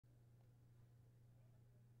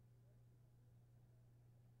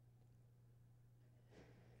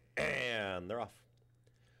And they're off.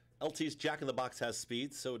 LT's Jack in the Box has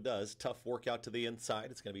speed, so does Tough Workout to the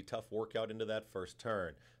inside. It's going to be Tough Workout into that first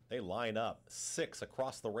turn. They line up 6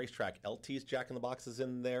 across the racetrack. LT's Jack in the Box is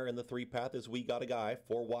in there in the 3-path is We Got a Guy.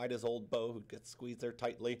 4 wide is Old Bo, who gets squeezed there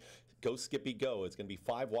tightly. Go Skippy Go. It's going to be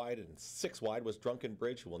 5 wide, and 6 wide was Drunken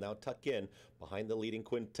Bridge, who will now tuck in behind the leading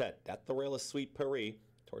quintet. At the rail is Sweet Paris.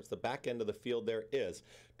 Towards the back end of the field there is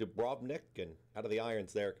Dubrovnik, and out of the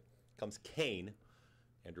irons there comes Kane.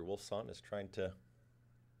 Andrew Wolfson is trying to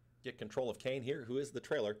get control of Kane here, who is the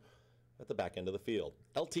trailer at the back end of the field.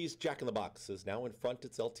 LT's Jack in the Box is now in front.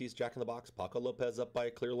 It's LT's Jack in the Box. Paco Lopez up by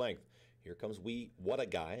a clear length. Here comes What a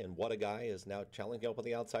Guy, and What a Guy is now challenging up on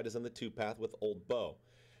the outside, is in the 2-path with Old Bo.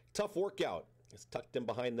 Tough Workout is tucked in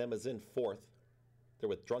behind them, is in 4th. They're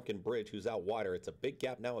with Drunken Bridge, who's out wider. It's a big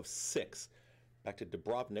gap now of 6. Back to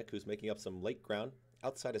Dubrovnik, who's making up some late ground.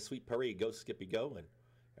 Outside of Sweet Paris, Go Skippy Go, and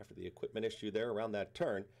after the equipment issue there around that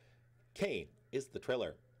turn, Kane is the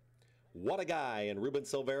trailer. What a Guy and Ruben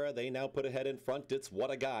Silvera, they now put ahead in front. It's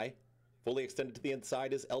What a Guy. Fully extended to the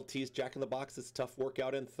inside is LT's Jack in the Box. It's Tough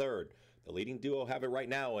Workout in 3rd. The leading duo have it right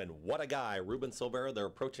now, and What a Guy. Ruben Silvera, they're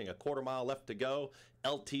approaching a quarter mile left to go.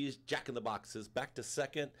 LT's Jack in the Box is back to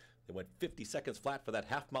 2nd. They went 50 seconds flat for that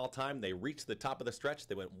half-mile time. They reached the top of the stretch.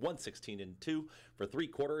 They went 1:16 and 2 for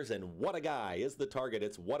 3/4, and What a Guy is the target.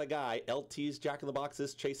 It's What a Guy. LT's Jack in the Box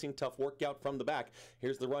is chasing Tough Workout from the back.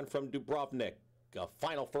 Here's the run from Dubrovnik. A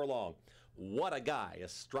final furlong. What a Guy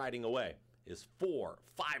is striding away. Is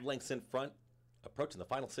 5 lengths in front, approaching the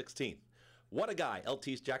final 16th. What a Guy.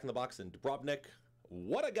 LT's Jack in the Box and Dubrovnik.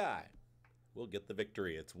 What a Guy will get the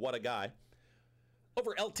victory. It's What a Guy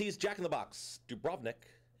over LT's Jack in the Box, Dubrovnik,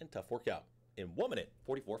 and Tough Workout in 1 minute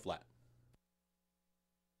 44 flat.